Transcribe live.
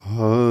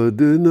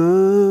Adonai,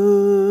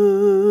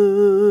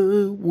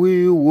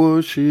 we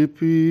worship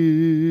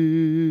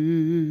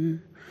you.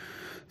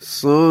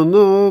 Son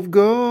of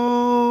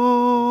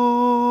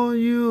God,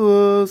 you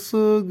are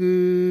so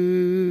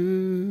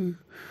good.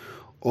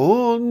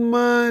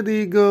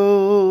 Almighty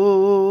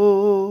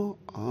God,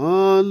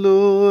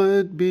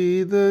 hallowed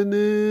be the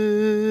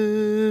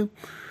name.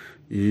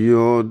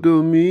 Your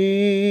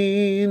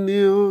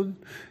dominion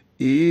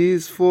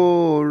is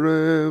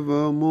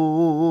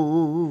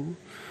forevermore.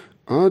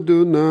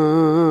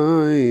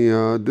 Adonai,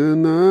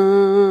 Adonai,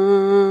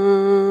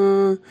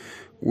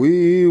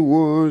 we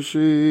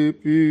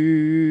worship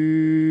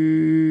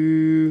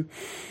you.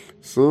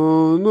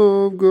 Son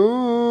of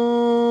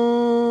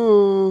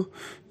God,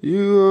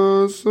 you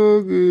are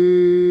so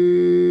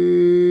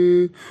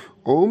good.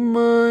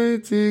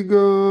 Almighty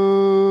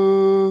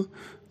God,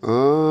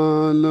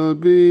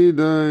 hallowed be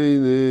thy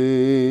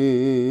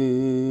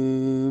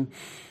name.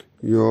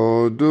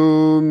 Your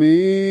dominion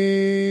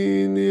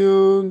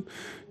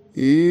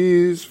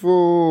is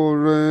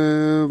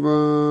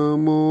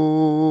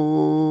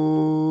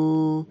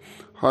forevermore.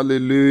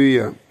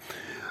 Hallelujah.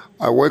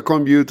 I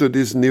welcome you to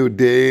this new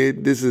day.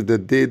 This is the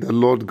day the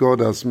Lord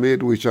God has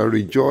made. We shall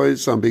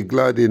rejoice and be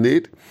glad in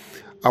it.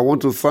 I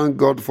want to thank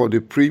God for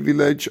the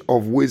privilege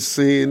of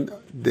witnessing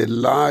the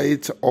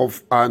light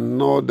of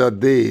another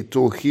day.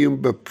 To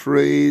Him be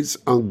praise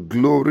and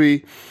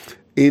glory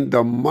in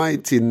the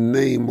mighty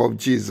name of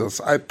Jesus.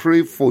 I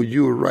pray for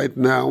you right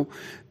now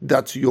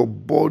that your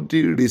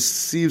body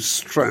receives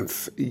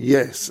strength.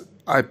 Yes,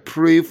 I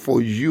pray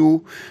for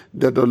you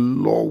that the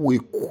Lord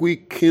will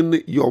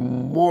quicken your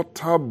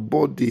mortal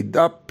body.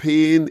 That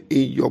pain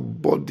in your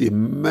body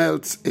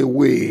melts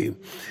away.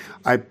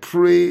 I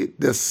pray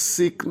the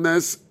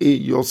sickness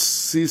in your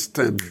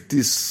system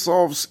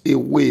dissolves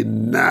away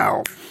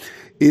now.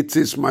 It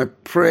is my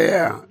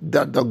prayer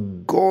that the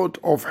God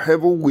of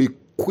heaven will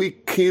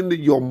quicken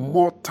your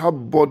mortal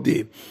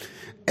body.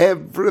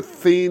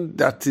 Everything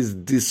that is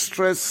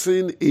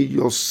distressing in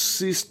your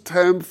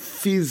system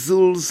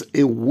fizzles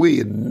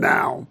away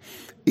now.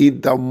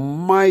 In the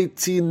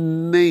mighty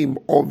name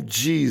of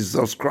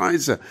Jesus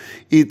Christ,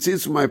 it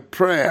is my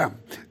prayer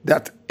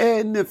that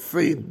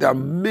anything that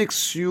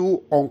makes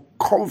you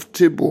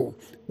uncomfortable,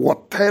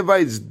 whatever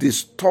is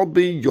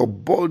disturbing your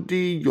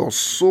body, your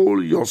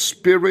soul, your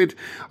spirit,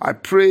 I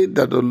pray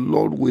that the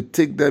Lord will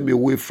take them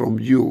away from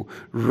you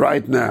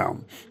right now.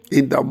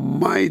 In the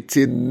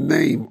mighty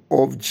name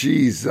of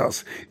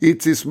Jesus,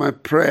 it is my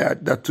prayer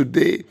that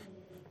today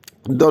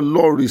the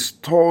Lord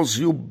restores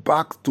you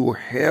back to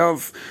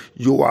health.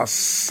 You are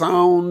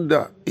sound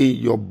in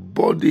your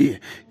body,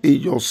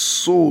 in your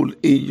soul,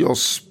 in your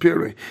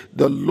spirit.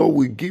 The Lord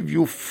will give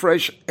you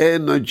fresh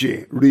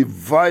energy,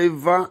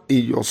 revival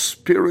in your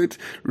spirit,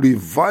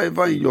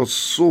 revival in your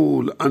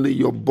soul and in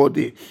your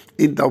body.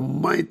 In the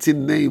mighty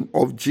name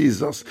of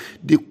Jesus,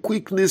 the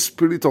quickening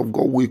Spirit of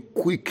God will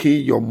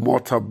quicken your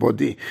mortal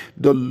body.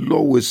 The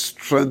Lord will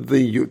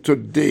strengthen you.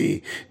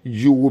 Today,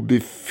 you will be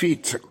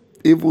fit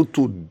able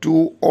to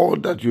do all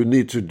that you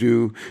need to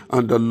do,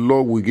 and the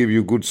Lord will give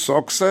you good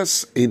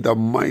success in the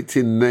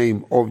mighty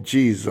name of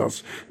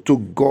Jesus. To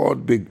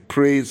God be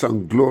praise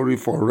and glory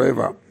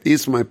forever.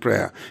 It's my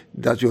prayer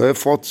that your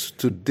efforts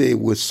today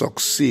will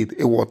succeed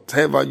in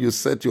whatever you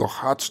set your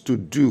heart to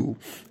do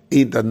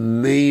in the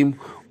name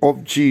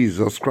of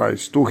Jesus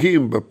Christ. To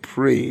Him be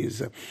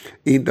praise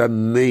in the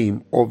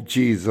name of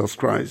Jesus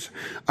Christ.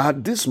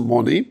 This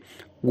morning,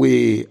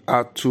 we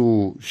are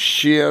to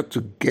share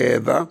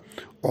together,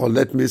 or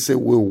let me say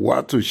we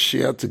want to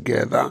share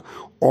together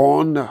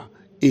on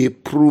a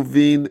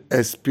proven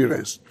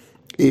experience.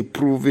 A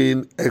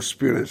proven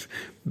experience.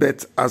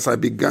 But as I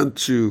began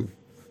to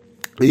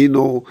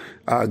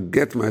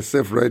get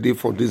myself ready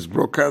for this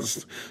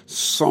broadcast,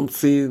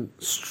 something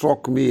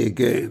struck me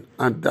again,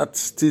 and that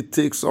still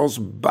takes us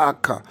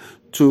back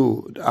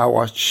to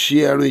our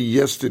sharing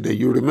yesterday.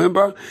 You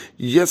remember,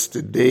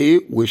 yesterday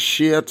we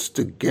shared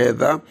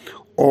together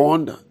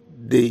on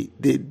the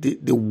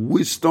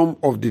wisdom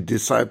of the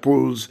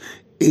disciples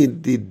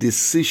in the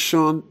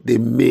decision they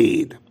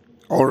made.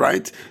 All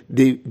right,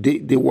 they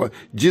were.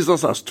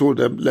 Jesus has told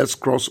them, "Let's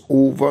cross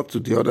over to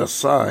the other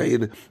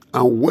side."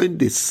 And when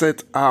they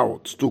set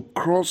out to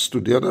cross to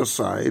the other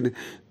side,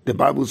 the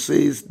Bible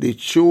says they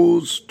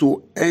chose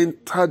to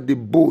enter the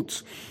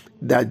boat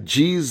that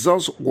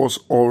Jesus was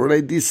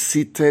already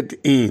seated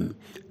in.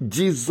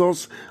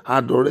 Jesus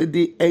had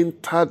already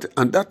entered,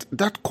 and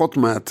that caught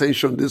my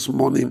attention this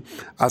morning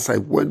as I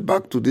went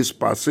back to this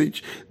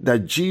passage,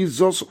 that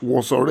Jesus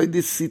was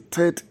already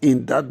seated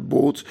in that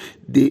boat.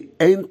 They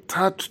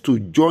entered to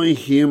join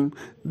him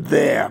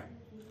there.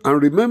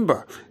 And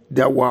remember,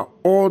 there were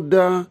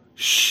other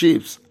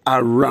ships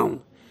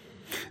around.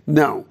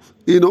 Now,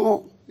 it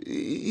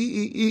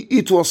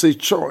was a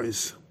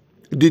choice.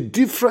 The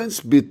difference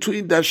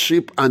between that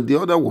ship and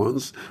the other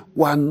ones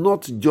were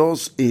not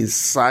just in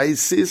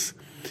sizes,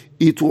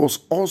 it was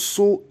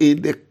also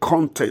in the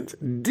content.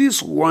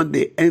 This one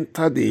they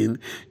entered in,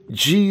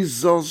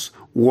 Jesus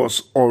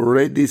was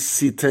already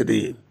seated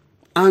in.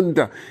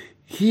 And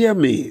Hear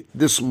me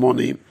this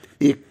morning.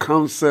 A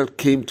counsel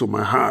came to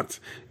my heart,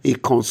 a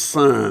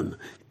concern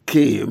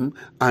came,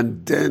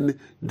 and then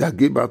that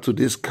gave birth to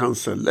this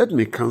counsel. Let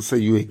me counsel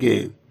you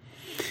again.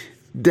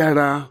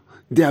 There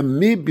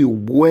may be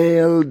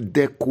well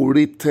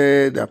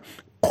decorated,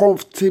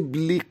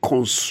 comfortably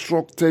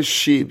constructed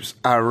ships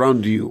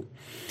around you.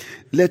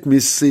 Let me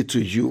say to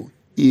you,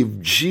 if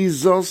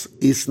Jesus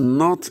is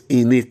not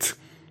in it,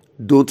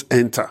 don't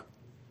enter.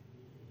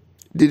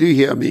 Did you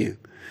hear me?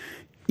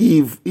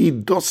 If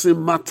it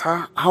doesn't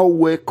matter how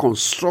well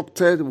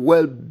constructed,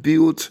 well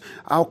built,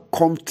 how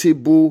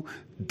comfortable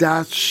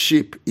that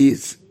ship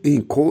is,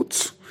 in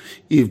quotes,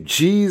 if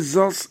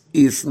Jesus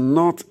is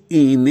not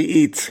in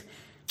it,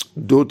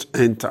 don't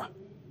enter.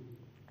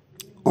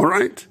 All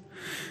right?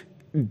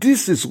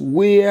 This is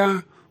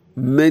where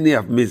many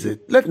have missed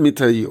it. Let me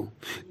tell you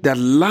that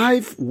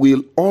life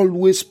will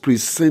always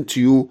present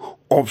you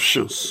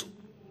options.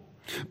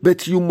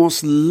 But you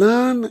must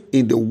learn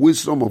in the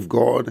wisdom of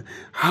God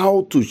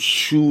how to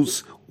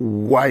choose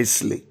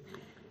wisely.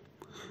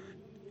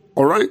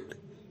 All right?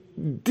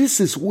 This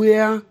is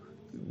where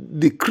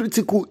the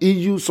critical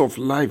issues of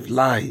life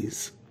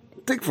lies.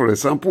 Take, for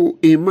example,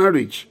 in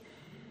marriage.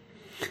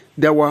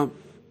 There were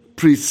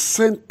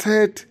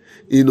presented,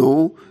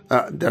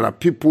 there are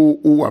people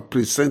who are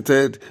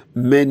presented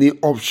many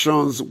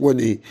options when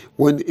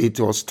it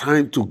was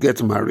time to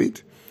get married.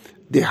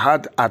 They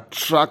had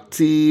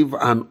attractive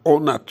and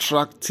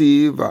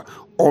unattractive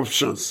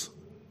options,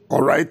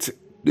 all right,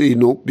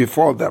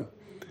 before them.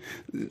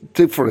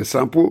 Take, for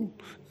example,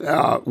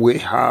 we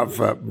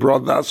have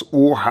brothers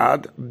who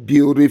had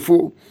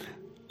beautiful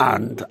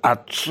and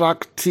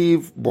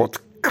attractive but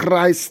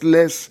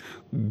Christless,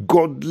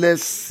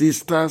 godless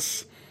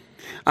sisters.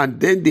 And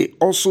then they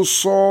also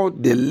saw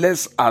the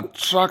less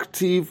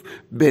attractive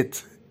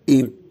but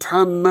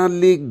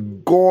internally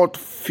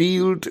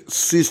God-filled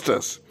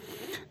sisters,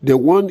 the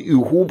one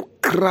in whom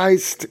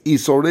Christ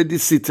is already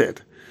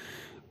seated.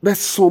 But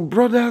some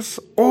brothers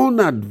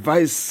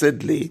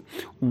unadvisedly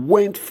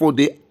went for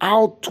the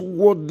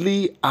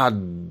outwardly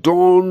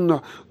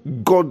adorned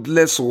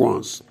godless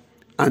ones,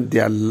 and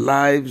their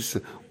lives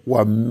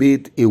were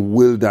made a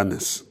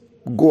wilderness.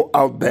 Go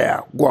out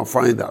there, go and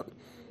find out.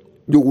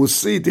 You will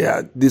see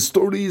there, the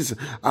stories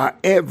are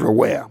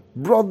everywhere.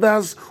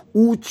 Brothers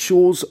who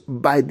chose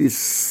by the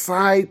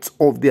sight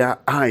of their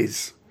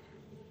eyes.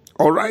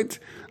 All right?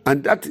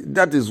 And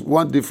that is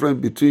one difference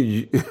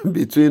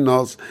between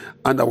us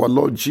and our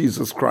Lord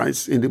Jesus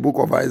Christ. In the book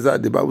of Isaiah,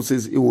 the Bible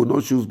says he will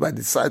not choose by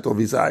the sight of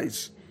his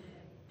eyes.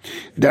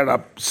 There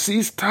are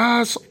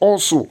sisters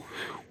also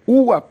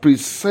who are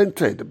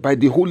presented by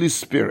the Holy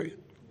Spirit.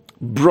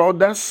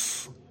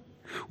 Brothers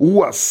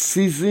who are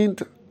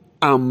seasoned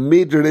and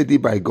made ready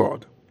by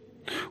God.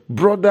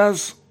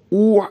 Brothers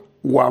who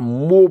were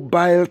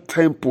mobile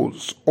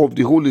temples of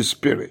the Holy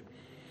Spirit.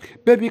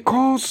 But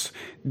because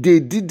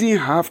they didn't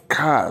have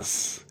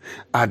cars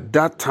at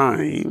that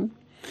time,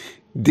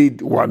 they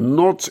were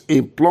not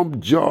in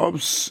plump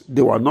jobs,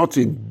 they were not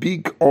in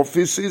big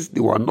offices, they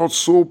were not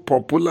so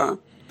popular.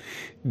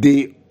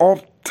 They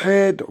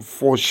opted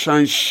for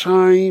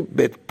shine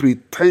but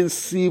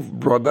pretensive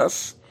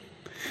brothers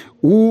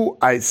who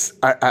I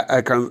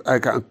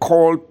can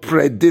call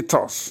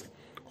predators,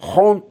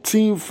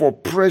 hunting for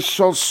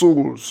precious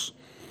souls.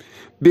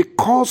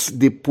 Because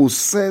they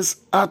possess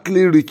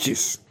earthly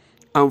riches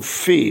and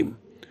fame,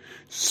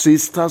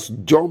 sisters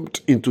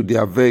jumped into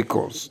their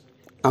vehicles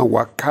and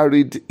were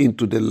carried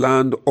into the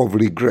land of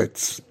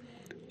regrets.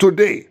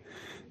 Today,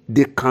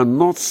 they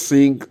cannot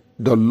sing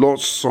the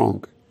Lord's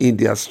song in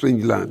their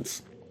strange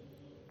lands.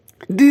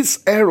 These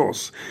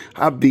errors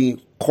have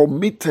been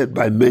committed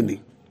by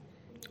many.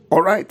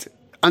 All right?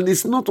 And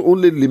it's not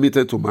only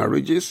limited to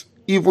marriages,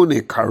 even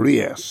in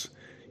careers,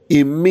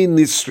 in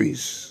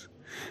ministries.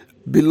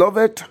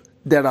 Beloved,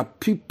 there are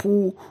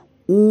people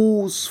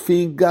whose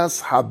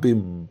fingers have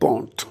been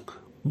burnt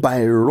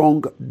by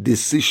wrong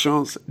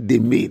decisions they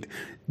made.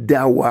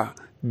 There were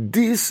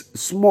these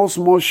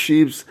small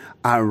ships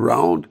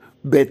around,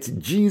 but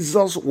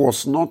Jesus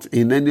was not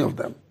in any of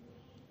them.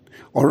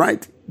 All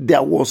right?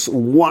 There was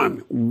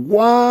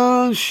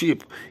one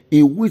ship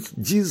in which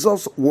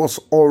Jesus was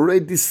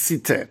already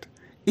seated.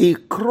 In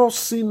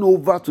crossing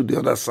over to the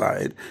other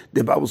side,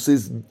 the Bible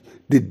says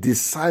the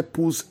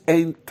disciples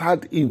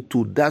entered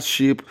into that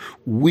ship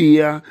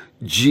where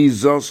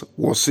Jesus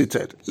was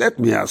seated. Let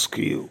me ask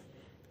you,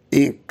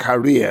 in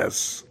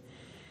careers,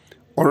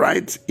 all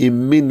right,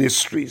 in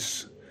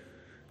ministries,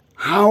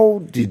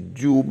 how did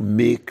you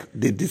make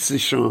the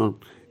decision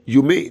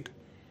you made?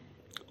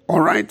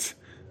 All right?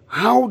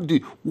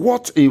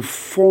 What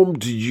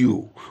informed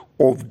you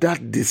of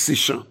that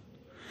decision?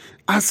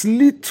 As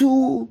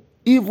little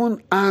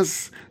even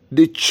as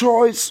the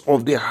choice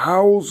of the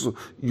house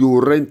you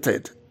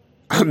rented.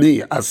 I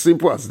mean, as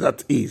simple as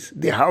that is,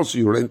 the house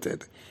you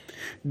rented.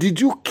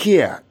 Did you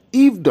care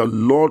if the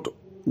Lord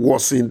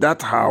was in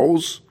that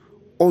house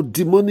or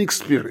demonic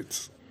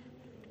spirits?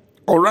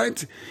 All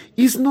right?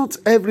 It's not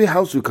every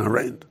house you can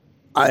rent.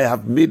 I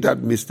have made that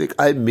mistake.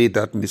 I made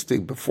that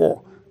mistake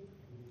before.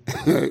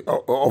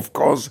 of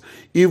course,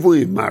 even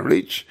in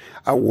marriage,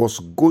 I was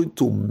going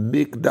to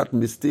make that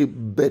mistake,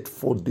 but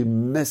for the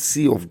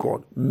mercy of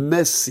God,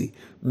 mercy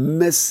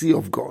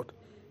of God.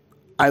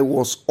 I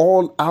was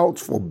all out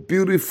for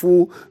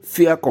beautiful,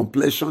 fair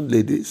complexion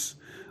ladies,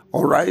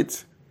 all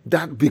right?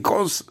 That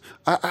because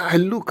I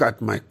look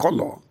at my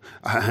color,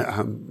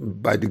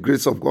 by the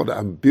grace of God,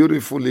 I'm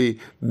beautifully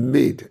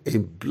made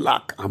in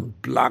black. I'm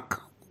black,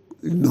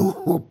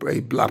 a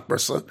black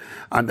person,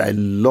 and I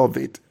love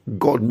it.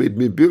 God made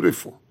me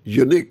beautiful,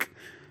 unique.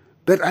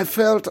 But I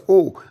felt,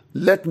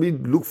 let me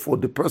look for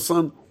the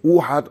person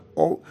who had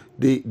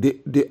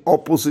the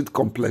opposite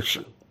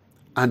complexion.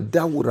 And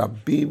that would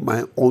have been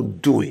my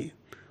undoing.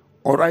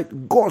 All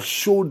right? God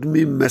showed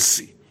me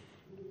mercy.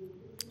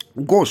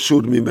 God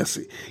showed me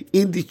mercy.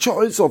 In the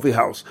choice of a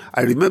house,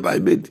 I remember I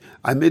made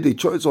a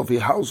choice of a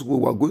house we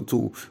were going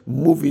to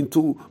move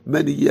into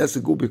many years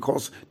ago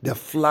because the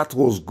flat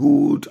was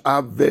good,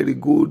 very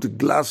good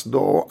glass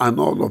door and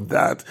all of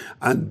that.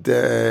 And,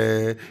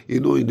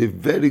 in a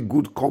very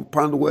good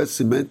compound, well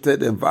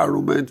cemented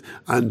environment.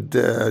 And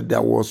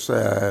there was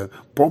a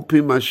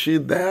pumping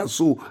machine there,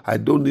 so I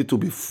don't need to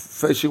be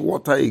fetching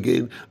water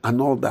again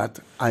and all that.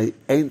 I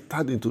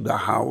entered into the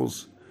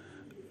house.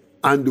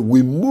 And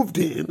we moved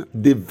in.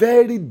 The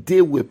very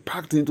day we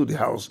packed into the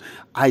house,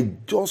 I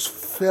just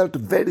felt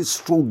very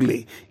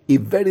strongly a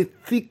very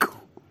thick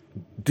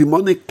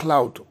demonic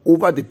cloud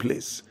over the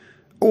place.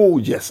 Oh,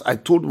 yes, I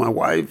told my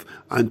wife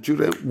and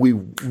children,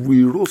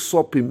 we rose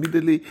up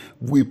immediately.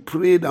 We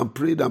prayed and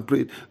prayed and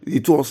prayed.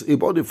 It was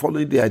about the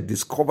following day I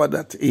discovered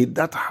that in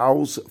that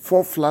house,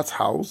 4-flat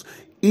house,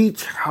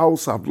 each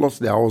house have lost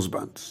their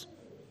husbands.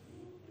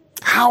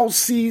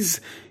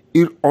 Houses,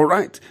 all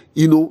right,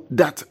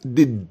 that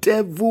the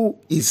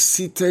devil is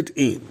seated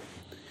in.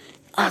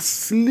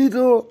 As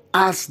little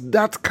as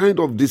that kind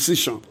of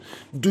decision,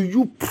 do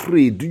you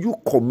pray? Do you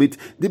commit?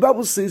 The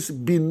Bible says,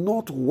 be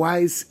not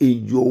wise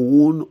in your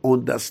own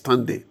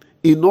understanding.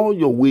 In all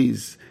your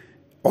ways,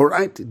 all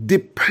right,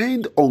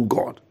 depend on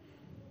God.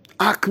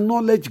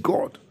 Acknowledge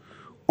God.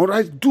 All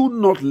right, do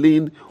not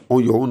lean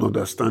on your own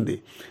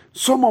understanding.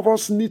 Some of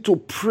us need to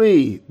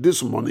pray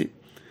this morning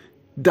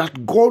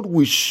that God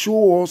will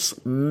show us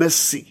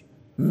mercy,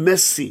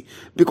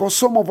 because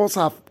some of us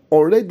have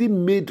already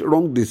made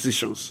wrong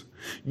decisions.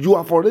 You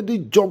have already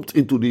jumped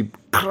into the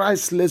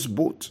Christless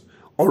boat,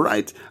 all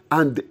right,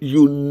 and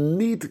you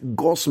need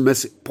God's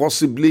mercy.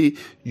 Possibly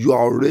you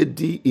are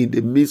already in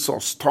the midst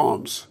of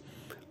storms,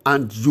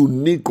 and you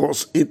need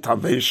God's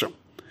intervention.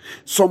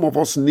 Some of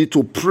us need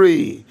to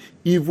pray.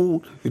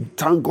 Even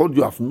thank God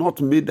you have not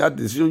made that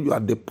decision. You are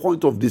at the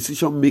point of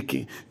decision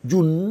making.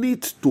 You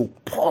need to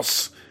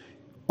pause.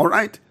 All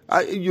right,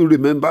 you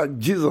remember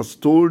Jesus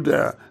told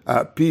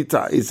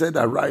Peter, he said,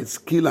 arise,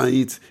 kill and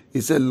eat. He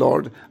said,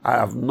 Lord,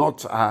 I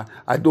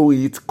don't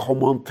eat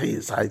common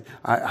things. I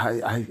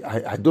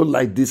don't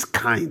like this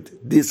kind.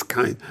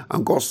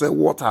 And God said,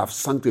 what I have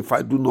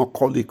sanctified, do not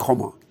call it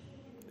common.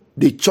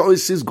 The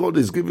choices God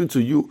is giving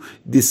to you,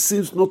 this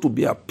seems not to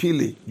be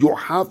appealing. You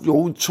have your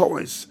own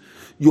choice.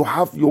 You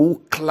have your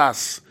own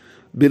class.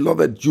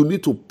 Beloved, you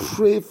need to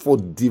pray for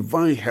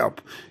divine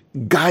help.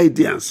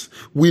 Guidance.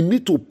 We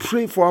need to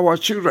pray for our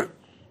children.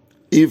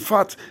 In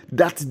fact,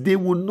 that they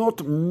will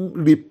not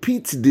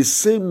repeat the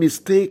same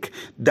mistake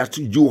that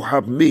you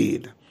have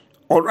made.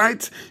 All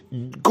right?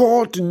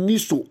 God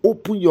needs to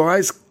open your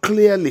eyes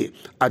clearly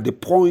at the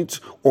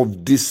point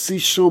of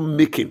decision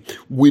making.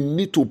 We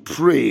need to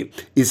pray.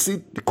 Is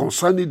it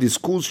concerning the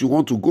schools you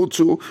want to go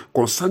to,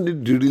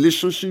 concerning the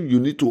relationship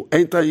you need to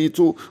enter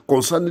into,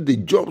 concerning the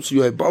jobs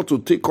you are about to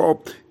take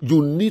up?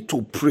 You need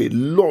to pray.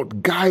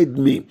 Lord, guide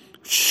me.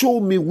 Show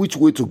me which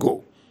way to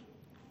go.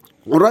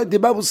 All right, the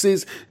Bible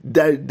says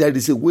that there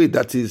is a way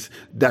that is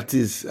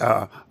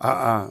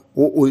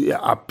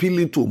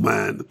appealing to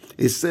man.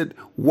 It said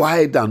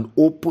wide and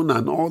open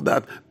and all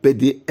that, but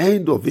the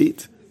end of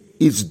it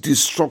is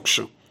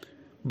destruction.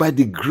 By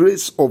the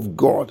grace of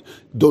God,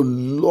 the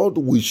Lord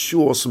will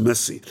show us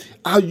mercy.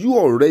 Are you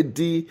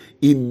already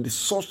in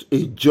such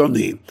a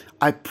journey?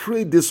 I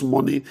pray this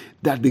morning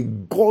that the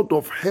God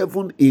of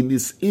heaven in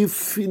his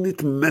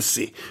infinite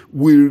mercy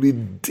will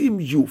redeem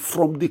you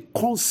from the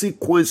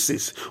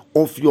consequences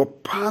of your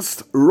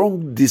past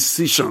wrong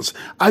decisions.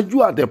 Are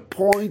you at the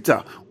point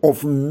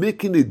of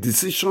making a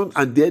decision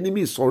and the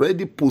enemy is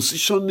already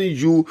positioning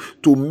you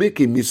to make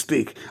a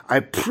mistake?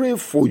 I pray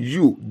for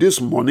you this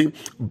morning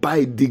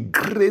by the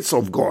grace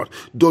of God.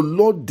 The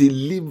Lord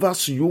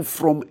delivers you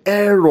from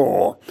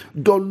error.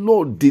 The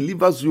Lord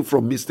delivers you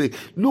from mistake.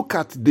 Look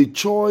at the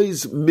choice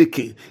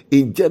making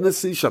in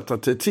Genesis chapter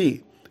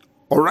 13.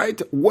 All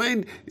right,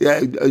 when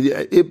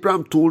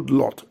Abraham told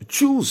Lot,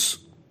 choose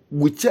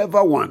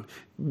whichever one,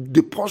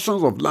 the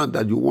portions of land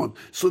that you want,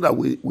 so that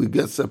we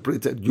get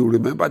separated. You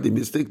remember the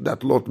mistake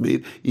that Lot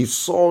made. He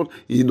saw,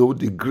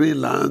 the green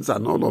lands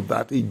and all of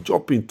that. He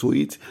jumped into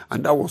it,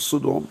 and that was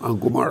Sodom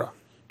and Gomorrah.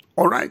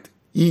 All right,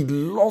 he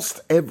lost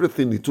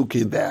everything he took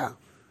in there.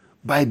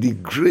 by the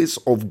grace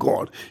of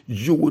God,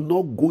 you will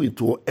not go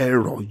into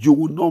error. You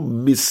will not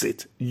miss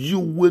it. You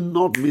will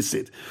not miss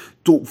it.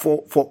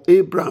 For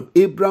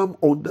Abraham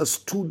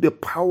understood the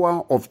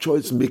power of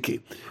choice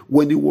making.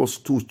 When he was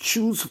to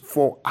choose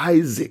for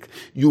Isaac,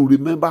 you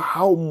remember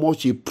how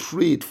much he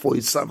prayed for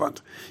his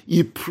servant.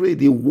 He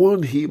prayed, he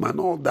warned him and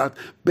all that,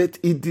 but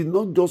he did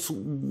not just,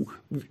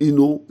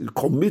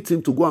 commit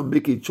him to go and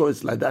make a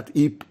choice like that.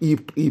 He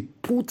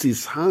put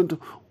his hand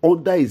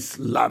under his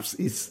laps.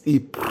 He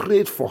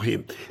prayed for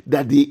him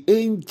that the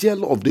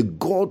angel of the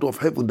God of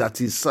heaven that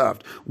he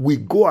served will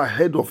go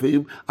ahead of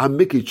him and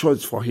make a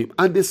choice for him.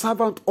 And the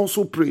servant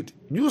also prayed.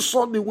 You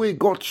saw the way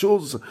God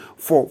chose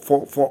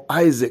for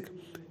Isaac.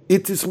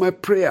 It is my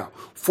prayer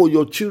for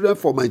your children,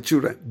 for my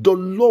children. The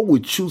Lord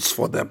will choose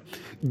for them.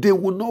 They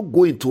will not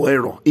go into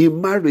error in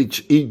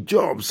marriage, in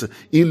jobs,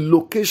 in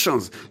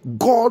locations.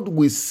 God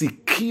will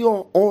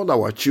secure all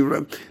our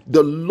children.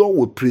 The Lord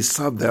will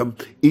preserve them.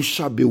 It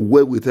shall be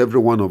well with every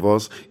one of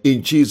us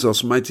in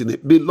Jesus' mighty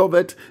name.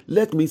 Beloved,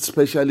 let me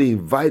specially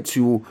invite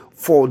you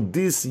for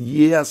this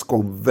year's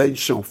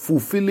convention.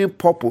 Fulfilling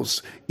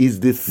purpose is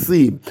the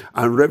theme.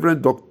 And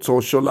Reverend Dr.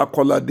 Shola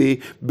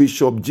Kolade,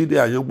 Bishop Jide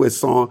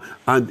Ayongbeson,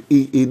 and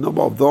a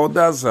number of the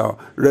others,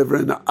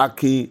 Reverend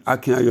Akin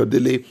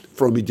Ayodele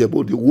from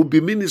Ijebu, will be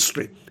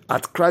ministering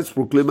at Christ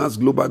Proclaimers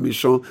Global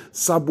Mission,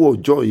 Sabo,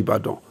 Ojoo,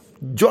 Ibadan.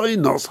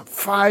 Join us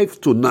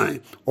 5 to 9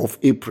 of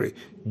April.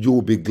 You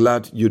will be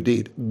glad you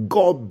did.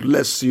 God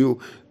bless you.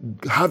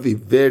 Have a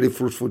very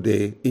fruitful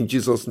day in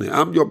Jesus' name.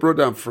 I'm your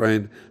brother and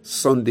friend,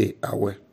 Sunday Awe.